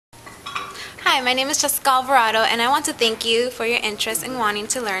Hi, my name is Jessica Alvarado and I want to thank you for your interest in wanting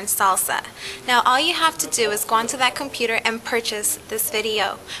to learn salsa. Now all you have to do is go onto that computer and purchase this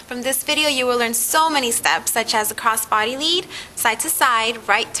video. From this video you will learn so many steps such as a cross-body lead, side to side,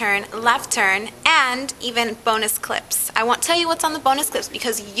 right turn, left turn, and even bonus clips. I won't tell you what's on the bonus clips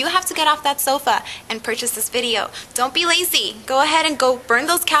because you have to get off that sofa and purchase this video. Don't be lazy. Go ahead and go burn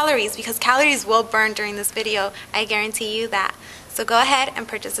those calories because calories will burn during this video. I guarantee you that. So go ahead and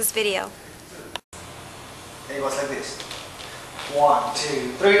purchase this video. It goes like this. 1,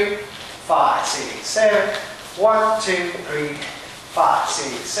 2, 3, 5, 6, 7. 1, 2, 3, 5,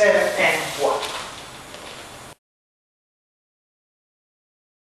 6, 7, and 1.